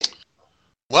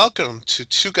Welcome to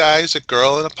Two Guys, a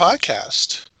Girl, and a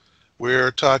Podcast.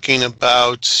 We're talking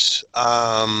about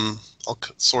all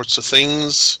sorts of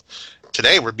things.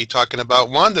 Today we'll be talking about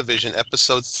WandaVision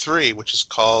Episode 3, which is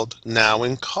called Now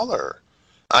in Color.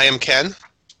 I am Ken.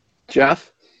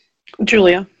 Jeff?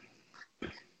 Julia.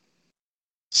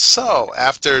 So,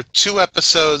 after 2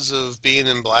 episodes of being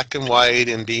in black and white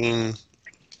and being,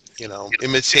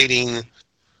 imitating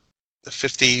the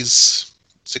 50s,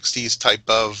 60s type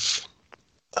of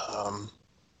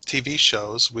TV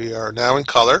shows, we are now in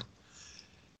color,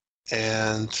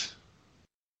 and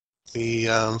we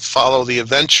follow the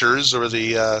adventures or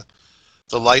the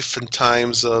life and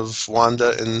times of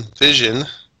Wanda and Vision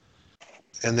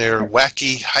and their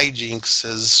wacky hijinks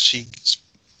as she's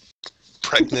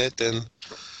pregnant and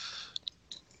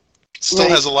still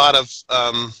has a lot of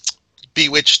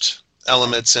Bewitched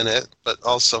elements in it, but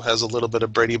also has a little bit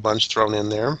of Brady Bunch thrown in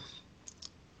there.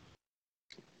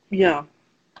 Yeah.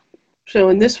 So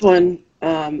in this one,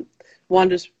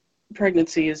 Wanda's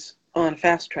pregnancy is on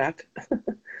fast track.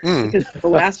 Because the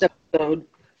last episode,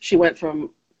 she went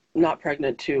from not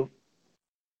pregnant to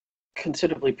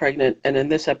considerably pregnant. And in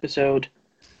this episode,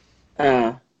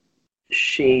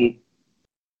 she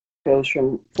goes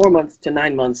from 4 months to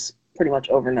 9 months pretty much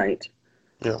overnight.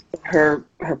 Yeah. Her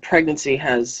pregnancy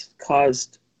has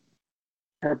caused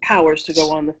her powers to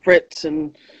go on the fritz,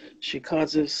 and she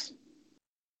causes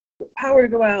the power to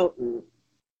go out, and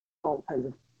all kinds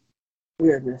of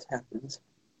weirdness happens.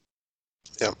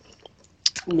 Yeah.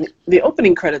 The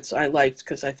opening credits I liked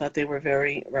because I thought they were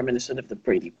very reminiscent of the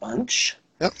Brady Bunch.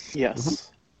 Yep.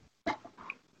 Yes.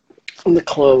 And the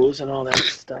clothes and all that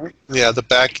stuff. Yeah, the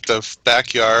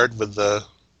backyard with the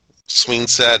swing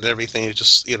set and everything,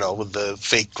 just with the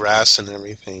fake grass and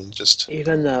everything. Just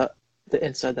even the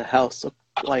inside the house looked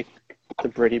like the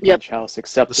Brady Bunch house,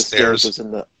 except the stairs was in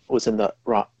the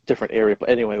different area. But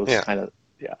anyway, it was kind of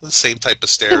the same type of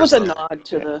stairs. It was a nod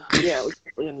to it was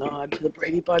really a nod to the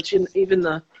Brady Bunch, and even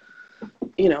the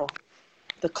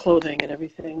clothing and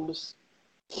everything was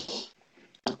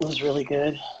really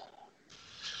good.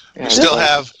 Yeah, still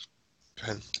have.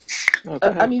 Go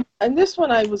ahead. I mean, and this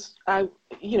one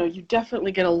you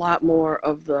definitely get a lot more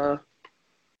of the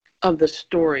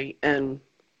story, and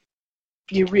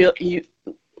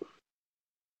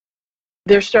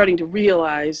they're starting to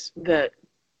realize that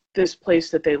this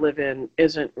place that they live in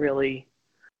isn't really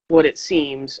what it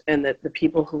seems, and that the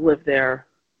people who live there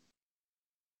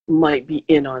might be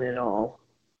in on it all.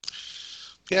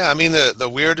 Yeah, I mean, the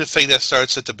weirder thing that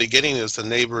starts at the beginning is the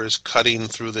neighbor is cutting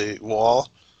through the wall,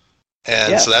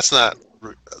 and so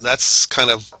that's kind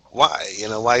of why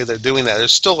they're doing that.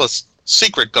 There's still a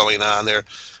secret going on there.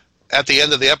 At the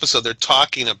end of the episode, they're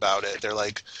talking about it. They're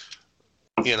like,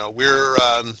 we're,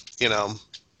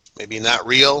 maybe not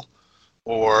real,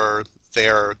 or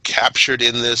they're captured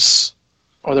in this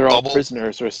or they're all bubble.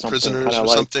 prisoners or something.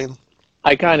 Something.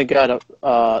 I kind of got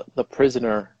the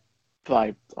prisoner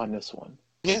vibe on this one.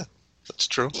 Yeah, that's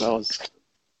true. That was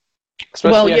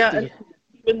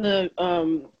even the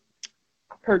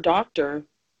her doctor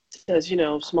says,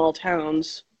 small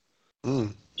towns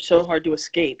so hard to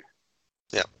escape.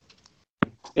 Yeah.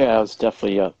 Yeah, it was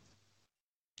definitely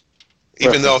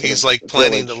even though he's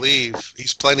planning to leave,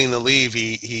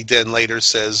 he then later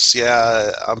says,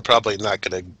 "Yeah, I'm probably not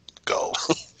going to go."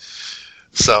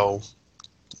 So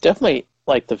definitely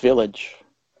like the Village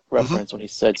reference when he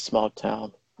said small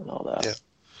town and all that. Yeah.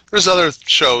 There's other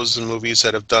shows and movies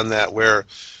that have done that where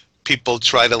people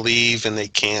try to leave and they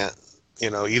can't,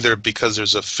 either because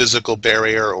there's a physical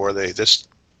barrier or they just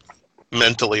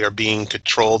mentally are being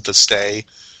controlled to stay,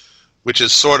 which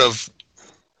is sort of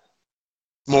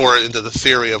more into the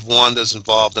theory of Wanda's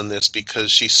involved in this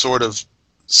because she sort of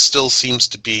still seems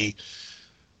to be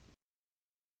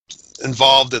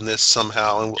involved in this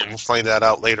somehow, and we'll find that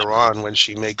out later on when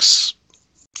she makes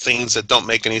things that don't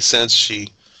make any sense. She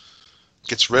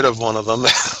gets rid of one of them.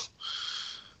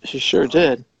 She sure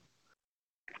did.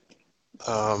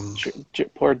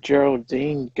 Poor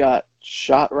Geraldine got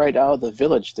shot right out of the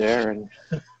Village there and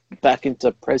back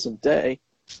into present day.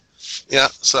 Yeah,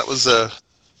 so that was the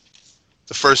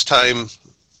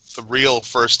real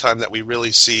first time that we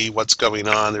really see what's going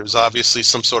on. There's obviously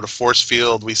some sort of force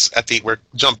field. We're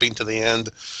jumping to the end.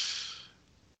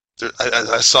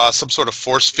 I saw some sort of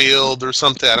force field or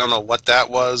something. I don't know what that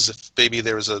was. If maybe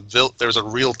there was a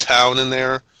real town in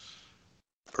there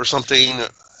or something.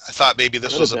 I thought maybe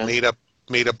this was a made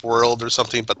up world or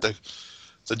something. But the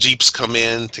jeeps come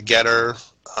in to get her.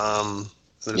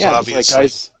 There's obviously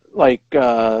like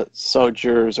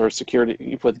soldiers or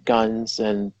security with guns,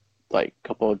 and like a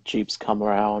couple of jeeps come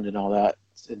around and all that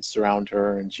and surround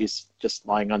her, and she's just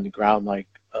lying on the ground like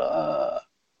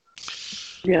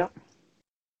Yeah.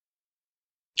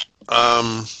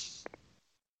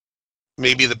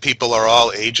 Maybe the people are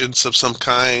all agents of some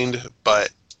kind,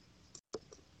 but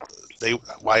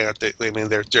why aren't they? I mean,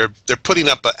 they're putting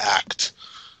up an act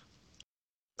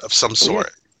of some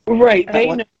sort. Right. They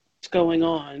know what's going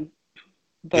on,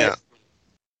 but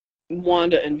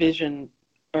Wanda and Vision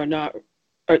are not.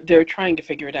 They're trying to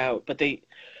figure it out, but they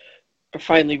are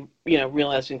finally,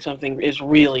 realizing something is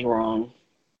really wrong.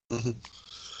 Mm-hmm.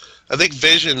 I think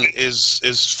Vision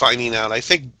is finding out. I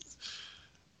think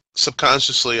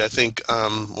subconsciously,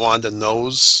 Wanda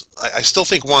knows. I still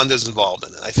think Wanda's involved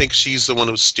in it. I think she's the one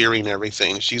who's steering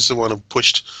everything. She's the one who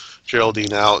pushed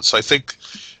Geraldine out. So I think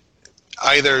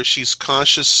either she's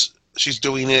conscious, she's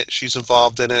doing it, she's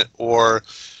involved in it, or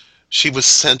she was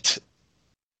sent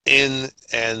in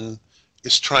and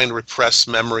is trying to repress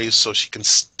memories so she can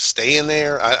stay in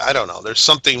there. I don't know. There's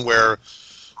something where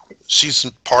she's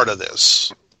part of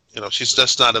this. She's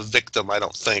just not a victim, I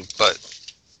don't think, but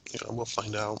we'll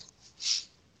find out.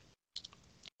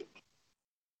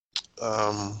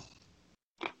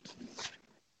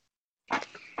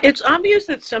 It's obvious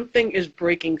that something is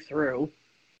breaking through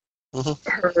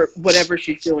her, whatever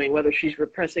she's doing, whether she's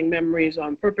repressing memories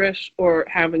on purpose or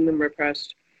having them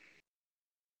repressed.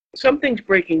 Something's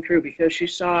breaking through because she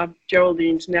saw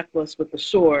Geraldine's necklace with the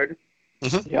sword.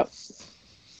 Mm-hmm. Yep.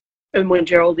 And when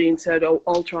Geraldine said, "Oh,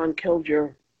 Ultron killed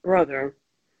your brother,"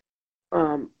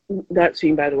 that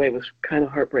scene, by the way, was kind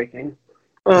of heartbreaking.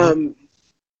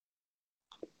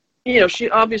 She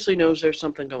obviously knows there's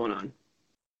something going on.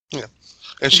 Yeah,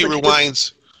 and she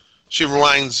rewinds. She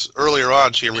rewinds earlier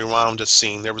on. She rewound a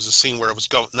scene. There was a scene where it was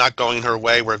not going her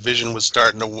way, where Vision was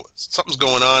starting to something's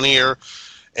going on here,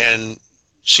 and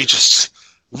she just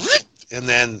and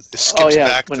then skips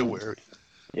back to where.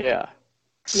 Yeah.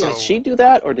 So, did she do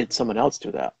that, or did someone else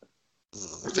do that?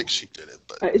 I think she did it,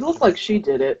 but it looked like she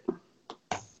did it.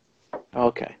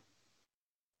 Okay.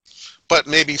 But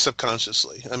maybe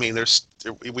subconsciously. I mean,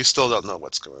 we still don't know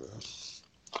what's going on.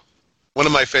 One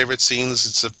of my favorite scenes,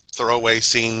 it's a throwaway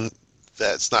scene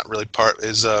that's not really part,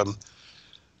 is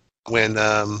when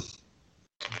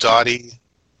Dottie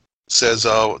says,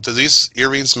 "Oh, do these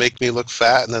earrings make me look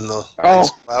fat?" And then the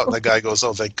lights go out, and the guy goes,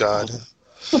 "Oh, thank God."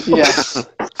 Yeah.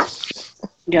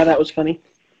 Yeah, that was funny.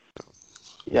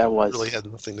 Yeah, it was. It really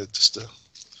had nothing to just do.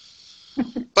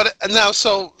 But now,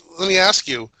 so let me ask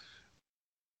you: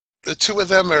 the two of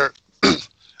them are.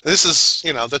 This is,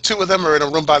 the two of them are in a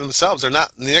room by themselves. They're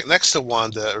not next to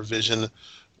Wanda or Vision,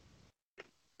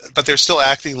 but they're still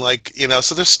acting like,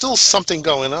 so there's still something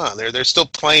going on. They're still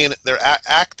playing. They're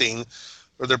acting,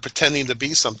 or they're pretending to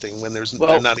be something when they're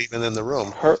not even in the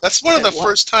room. That's one of the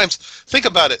first times. Think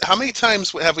about it. How many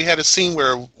times have we had a scene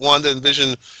where Wanda and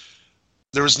Vision,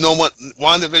 there was no one,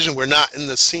 Wanda and Vision were not in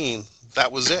the scene?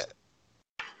 That was it.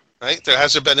 Right?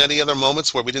 Has there been any other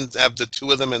moments where we didn't have the two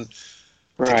of them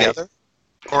together?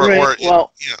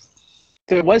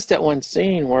 There was that one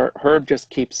scene where Herb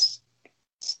just keeps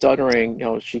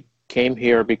stuttering. She came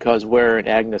here because we're, and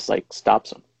Agnes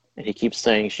stops him, and he keeps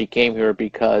saying she came here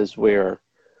because we're.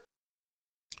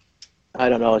 I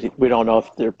don't know. We don't know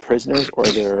if they're prisoners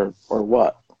or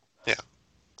what. Yeah.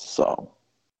 So,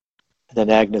 and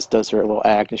then Agnes does her little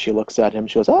act, and she looks at him.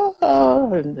 She goes,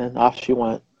 "Ah," and then off she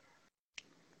went.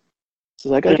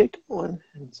 So I gotta get going,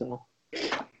 and so.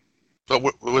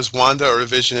 But was Wanda or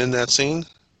Vision in that scene?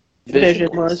 Vision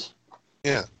was.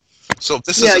 Yeah. So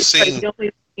this is a scene. The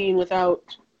only scene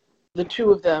without the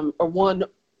two of them, or one,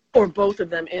 or both of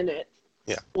them in it.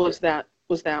 Yeah. Was that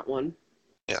one?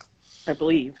 Yeah. I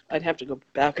believe I'd have to go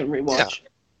back and rewatch. Yeah.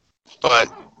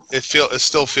 But it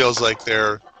still feels like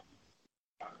they're,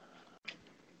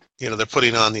 they're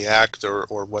putting on the act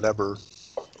or whatever,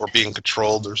 or being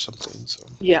controlled or something. So.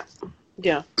 Yeah.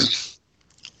 Yeah.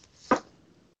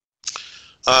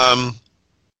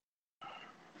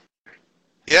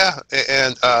 Yeah,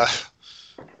 and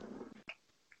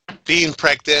being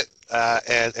pregnant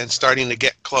and starting to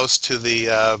get close to the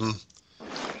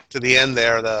end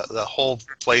there, the whole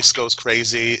place goes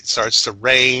crazy. It starts to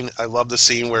rain. I love the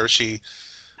scene where she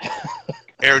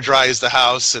air dries the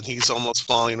house and he's almost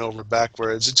falling over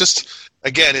backwards. It just,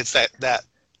 again, it's that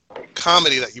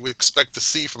comedy that you would expect to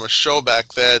see from a show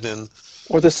back then. And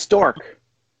or the stork.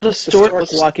 The stork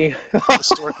was walking. The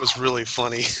stork was really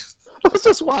funny. I was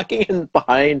just walking in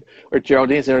behind where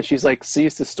Geraldine's there, and she's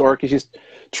sees the stork, and she just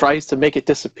tries to make it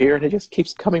disappear, and it just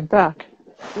keeps coming back.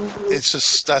 It's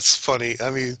just, that's funny. I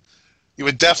mean, you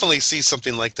would definitely see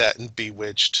something like that in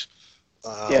Bewitched.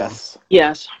 Yes.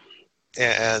 Yes.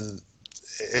 And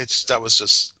that was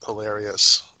just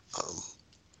hilarious.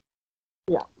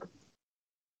 Yeah.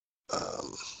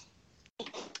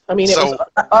 I mean,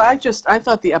 I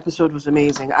thought the episode was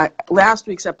amazing. Last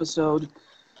week's episode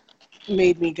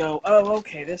made me go, oh,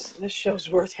 okay, this show's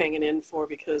worth hanging in for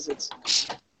because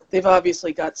they've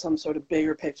obviously got some sort of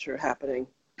bigger picture happening.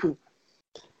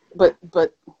 But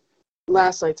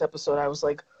last night's episode, I was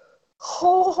like,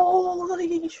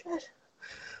 holy shit.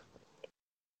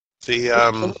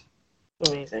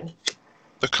 Amazing.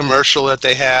 The commercial that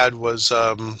they had was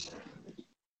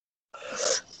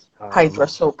Hydra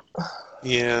soap.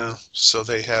 Yeah, so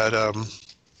they had a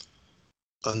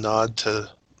nod to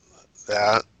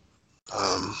that.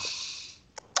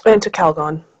 And to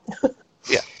Calgon.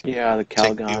 Yeah, the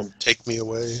Calgon. Take me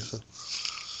away.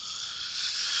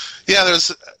 Yeah,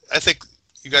 I think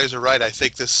you guys are right. I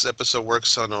think this episode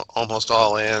works on almost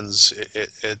all ends.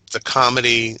 The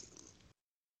comedy,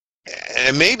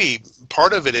 and maybe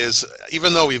part of it is,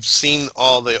 even though we've seen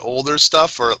all the older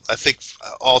stuff, or I think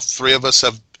all three of us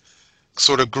have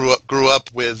sort of grew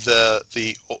up with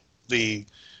the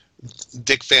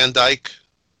Dick Van Dyke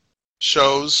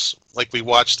shows. Like, we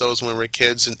watched those when we were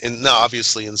kids, and now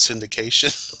obviously in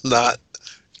syndication, not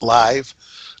live.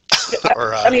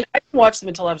 I mean, I didn't watch them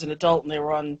until I was an adult, and they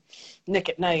were on Nick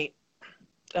at Night.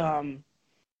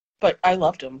 But I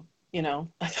loved them, you know.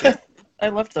 I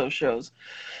loved those shows.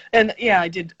 And yeah, I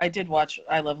did watch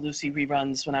I Love Lucy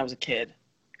reruns when I was a kid,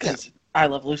 because I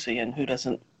love Lucy, and who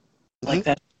doesn't like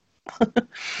that?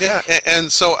 Yeah,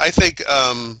 and so I think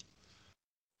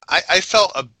I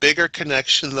felt a bigger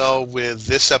connection, though, with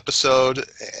this episode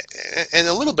and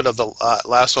a little bit of the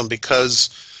last one, because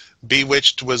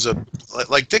Bewitched was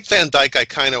like Dick Van Dyke I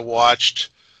kind of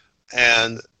watched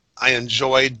and I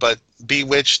enjoyed, but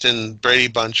Bewitched and Brady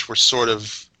Bunch were sort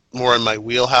of more in my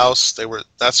wheelhouse.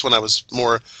 That's when I was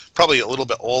probably a little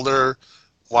bit older,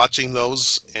 watching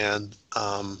those, and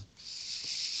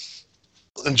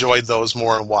enjoyed those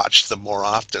more and watched them more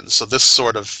often. So this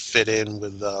sort of fit in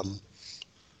with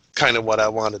kind of what I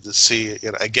wanted to see.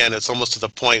 You know, again, it's almost to the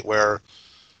point where,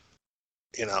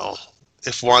 you know,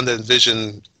 if Wanda and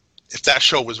Vision, if that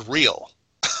show was real,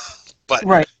 but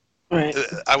right.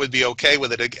 I would be okay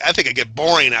with it. I think it'd get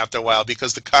boring after a while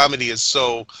because the comedy is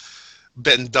so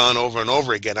been done over and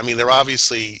over again. I mean,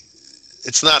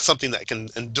 it's not something that can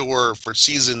endure for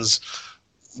seasons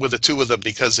with the two of them,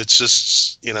 because it's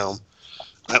just, you know,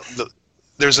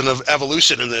 there's an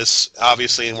evolution in this,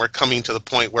 obviously, and we're coming to the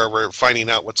point where we're finding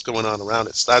out what's going on around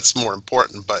it. So that's more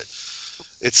important, but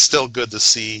it's still good to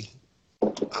see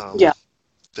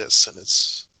this, and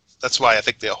that's why I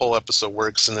think the whole episode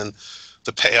works, and then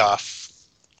the payoff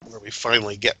where we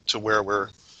finally get to where we're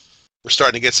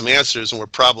starting to get some answers, and we're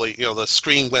probably, you know, the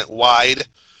screen went wide.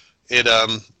 It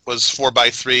was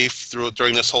 4:3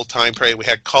 during this whole time period. We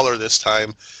had color this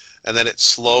time, and then it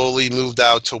slowly moved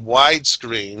out to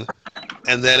widescreen,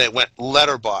 and then it went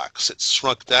letterbox. It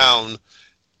shrunk down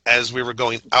as we were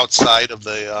going outside of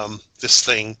the this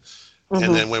thing,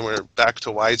 and then when we're back to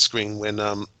widescreen, when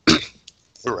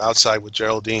we were outside with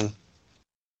Geraldine.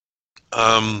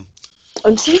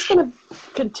 And she's going to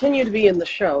continue to be in the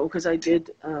show, because I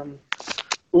did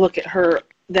look at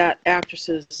that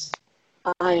actress's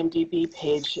IMDb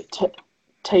page.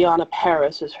 Teyana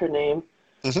Paris is her name.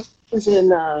 Is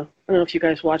in, I don't know if you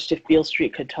guys watched If Beale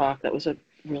Street Could Talk. That was a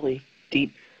really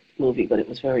deep movie, but it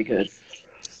was very good.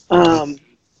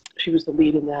 She was the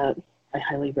lead in that. I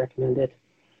highly recommend it.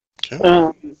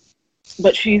 Okay.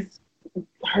 But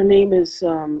her name is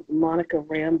Monica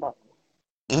Rambeau.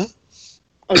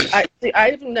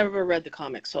 I've never read the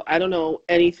comics, so I don't know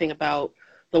anything about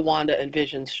the Wanda and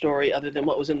Vision story other than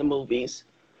what was in the movies.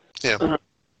 Yeah.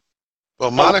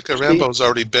 Well, Monica Rambeau's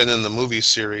already been in the movie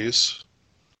series.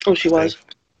 Oh, she was?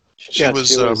 She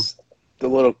was the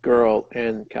little girl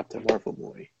in Captain Marvel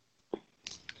movie.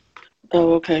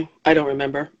 Oh, okay. I don't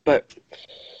remember, but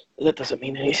that doesn't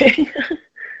mean anything.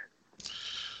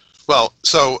 Well,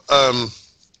 so,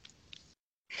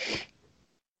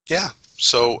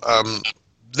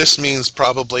 this means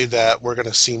probably that we're going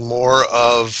to see more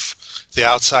of the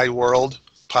outside world,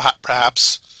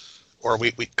 perhaps, or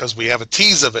because we have a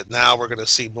tease of it now, we're going to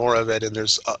see more of it, and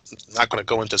there's not going to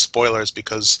go into spoilers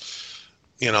because,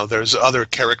 you know, there's other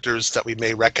characters that we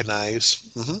may recognize,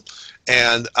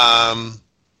 and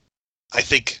I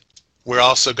think we're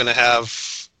also going to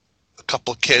have a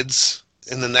couple kids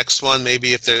in the next one.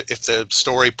 Maybe if the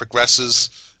story progresses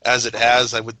as it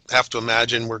has, I would have to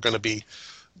imagine we're going to be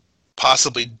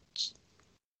possibly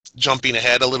jumping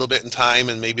ahead a little bit in time,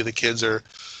 and maybe the kids are,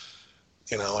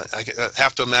 you know, I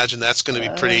have to imagine that's going to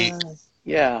be pretty.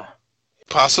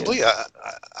 Possibly. Yeah.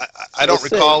 I don't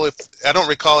recall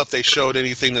if they showed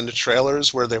anything in the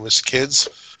trailers where there was kids.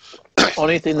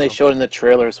 Only thing they showed in the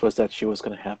trailers was that she was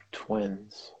going to have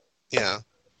twins. Yeah.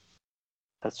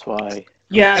 That's why.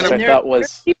 Yeah, and I thought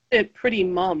was keeping it pretty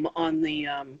mum on the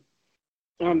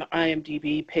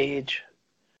IMDb page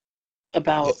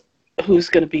about who's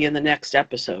going to be in the next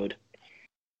episode.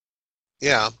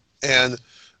 Yeah,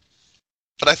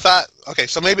 but I thought, okay,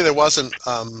 so maybe there wasn't.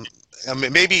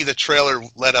 Maybe the trailer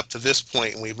led up to this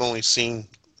point, and we've only seen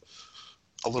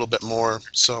a little bit more.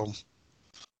 So,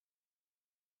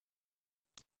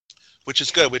 which is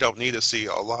good. We don't need to see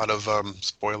a lot of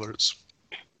spoilers.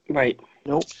 Right.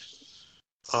 Nope.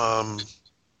 And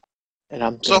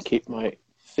I'm going to keep my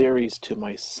theories to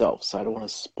myself, so I don't want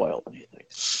to spoil anything.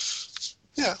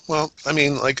 Yeah, well, I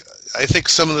mean, like, I think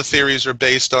some of the theories are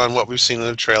based on what we've seen in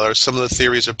the trailer. Some of the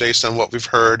theories are based on what we've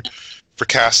heard for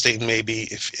casting, maybe,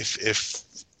 if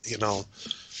you know.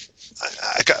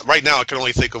 Right now I can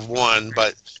only think of one,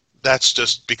 but that's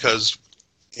just because,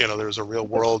 you know, there's a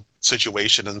real-world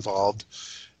situation involved.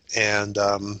 And,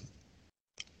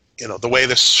 you know, the way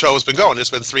this show has been going,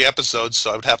 it's been 3 episodes,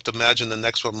 so I would have to imagine the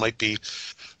next one might be,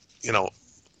 you know,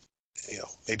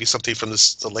 maybe something from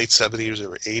the late 70s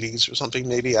or 80s or something,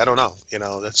 maybe. I don't know. You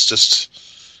know, that's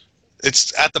just,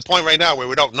 it's at the point right now where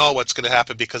we don't know what's going to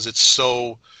happen because it's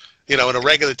so, you know, in a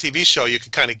regular TV show, you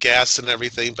can kind of guess and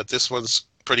everything, but this one's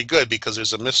pretty good because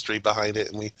there's a mystery behind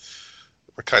it, and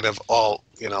we're kind of all,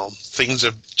 you know, things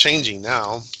are changing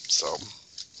now, so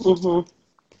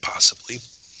possibly.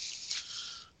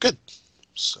 Good.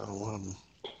 So,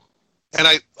 and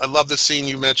I love the scene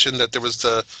you mentioned, that there was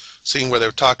the scene where they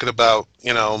were talking about,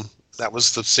 you know, that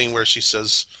was the scene where she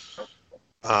says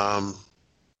that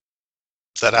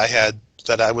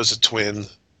I was a twin,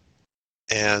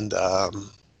 and I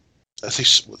think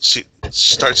she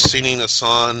starts singing a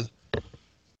song.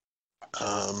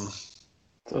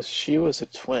 So she was a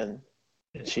twin,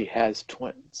 and she has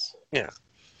twins. Yeah.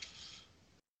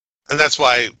 And that's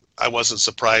why I wasn't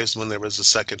surprised when there was a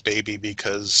second baby,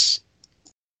 because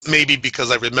I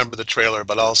remember the trailer,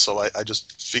 but also I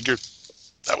just figured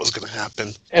that was going to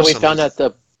happen. And we found out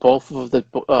that both of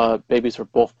the babies were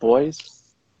both boys?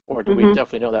 Or do we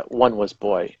definitely know that one was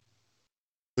boy?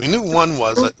 We knew one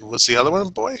was. Was the other one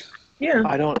a boy? Yeah.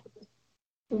 I don't...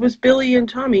 It was Billy and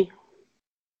Tommy.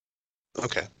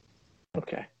 Okay.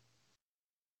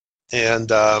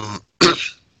 And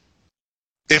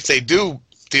if they do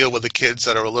deal with the kids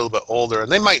that are a little bit older,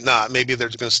 and they might not, maybe they're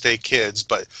going to stay kids,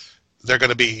 but they're going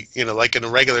to be, you know, like in a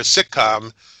regular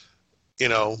sitcom, you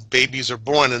know, babies are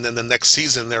born and then the next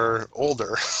season they're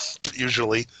older,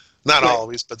 usually. Not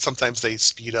always, but sometimes they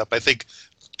speed up. I think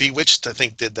Bewitched,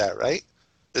 did that, right?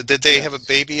 Did they have a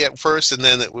baby at first and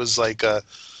then it was like a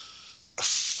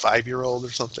 5-year-old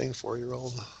or something,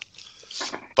 4-year-old?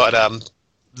 But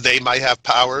they might have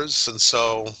powers, and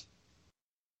so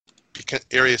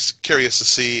curious to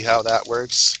see how that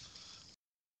works.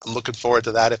 I'm looking forward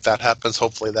to that if that happens.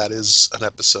 Hopefully that is an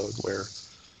episode where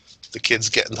the kids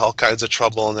get into all kinds of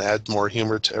trouble and add more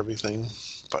humor to everything.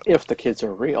 But if the kids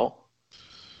are real.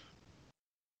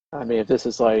 I mean, if this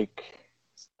is like,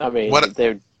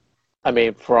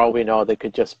 for all we know, they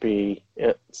could just be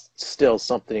still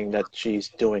something that she's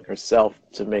doing herself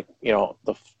to make, you know,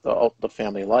 the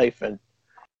family life, and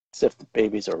as if the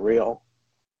babies are real.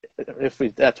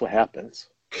 That's what happens.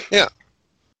 Yeah,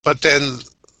 but then,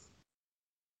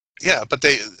 but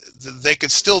they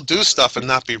could still do stuff and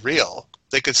not be real.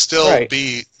 They could still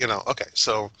be, you know. Okay,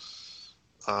 so,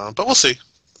 but we'll see.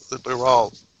 We're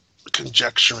all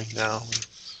conjecturing now.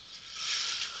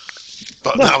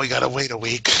 But now we gotta wait a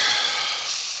week.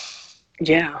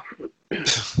 Yeah.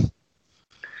 But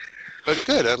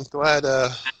good. I'm glad. I'm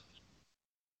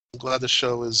glad the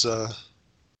show is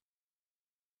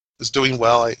doing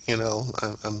well.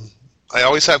 I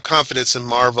always have confidence in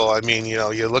Marvel. I mean, you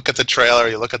know, you look at the trailer,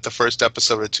 you look at the first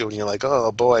episode or two, and you're like,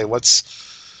 oh boy,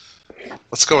 what's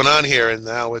going on here? And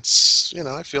now it's, you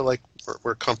know, I feel like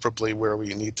we're comfortably where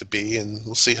we need to be, and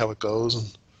we'll see how it goes.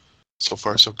 And so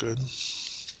far, so good.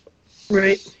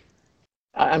 Right.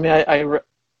 I mean, I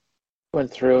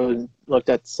went through and looked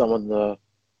at some of the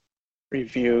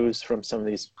reviews from some of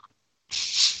these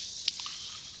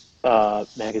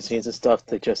magazines and stuff.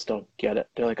 They just don't get it.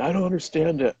 They're like, I don't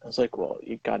understand it. I was like, well,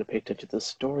 you got to pay attention to the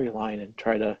storyline and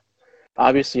try to.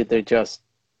 Obviously, they just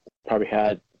probably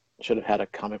should have had a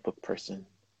comic book person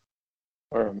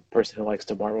or a person who likes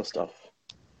the Marvel stuff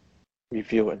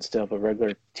review it instead of a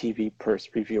regular TV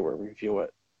reviewer review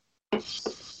it.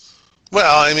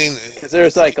 Well, I mean, because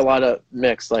there's like a lot of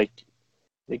mix. Like,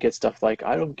 you get stuff like,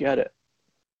 I don't get it.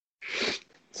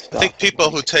 I think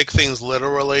people who take things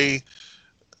literally,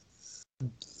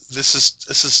 this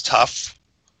is tough.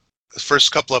 The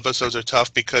first couple episodes are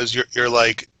tough because you're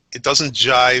like, it doesn't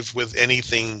jive with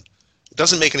anything. It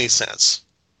doesn't make any sense.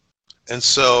 And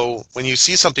so when you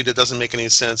see something that doesn't make any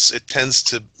sense, it tends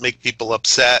to make people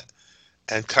upset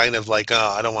and kind of like,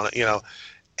 oh, I don't want to,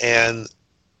 and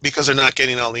because they're not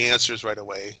getting all the answers right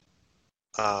away.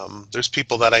 There's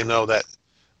people that I know that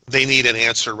they need an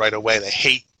answer right away. They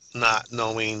hate not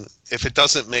knowing. If it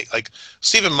doesn't make, like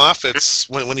Stephen Moffat's,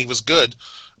 when he was good,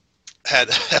 had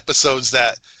episodes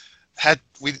that had,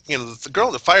 the girl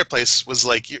in the fireplace was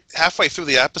like, halfway through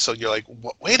the episode, you're like,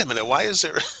 wait a minute, why is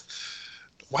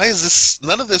this,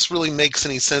 none of this really makes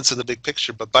any sense in the big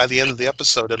picture, but by the end of the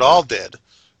episode, it all did.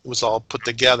 It was all put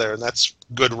together, and that's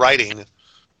good writing.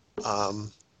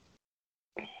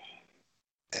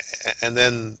 And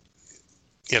then,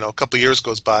 a couple of years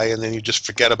goes by, and then you just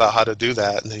forget about how to do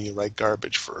that, and then you write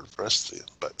garbage for the rest of the.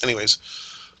 But anyways,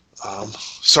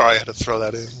 sorry I had to throw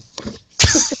that in.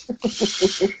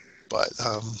 But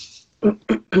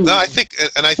no, I think,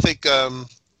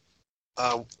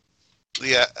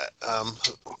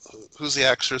 who's the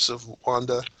actress of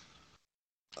Wanda?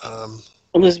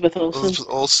 Elizabeth Olsen. Elizabeth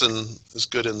Olsen is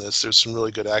good in this. There's some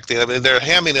really good acting. I mean, they're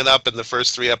hamming it up in the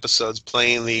first 3 episodes,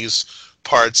 playing these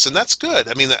parts, and that's good.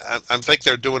 I mean, I think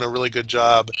they're doing a really good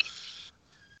job.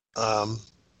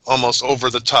 Almost over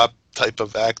the top type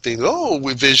of acting. Oh,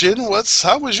 Vision,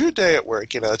 how was your day at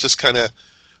work? It's just kind of.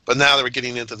 But now they're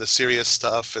getting into the serious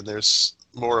stuff, and there's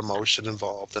more emotion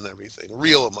involved and everything,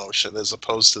 real emotion, as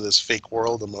opposed to this fake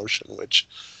world emotion, which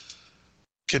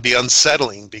could be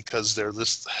unsettling because they're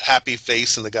this happy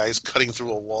face and the guy's cutting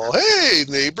through a wall. Hey,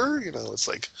 neighbor, it's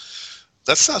like.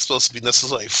 That's not supposed to be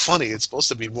necessarily funny. It's supposed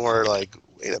to be more like,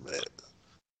 wait a minute.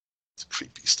 It's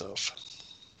creepy stuff.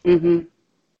 Mm-hmm.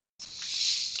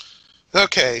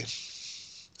 Okay.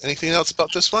 Anything else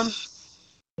about this one?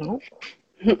 No.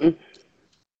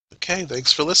 Okay,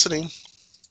 thanks for listening.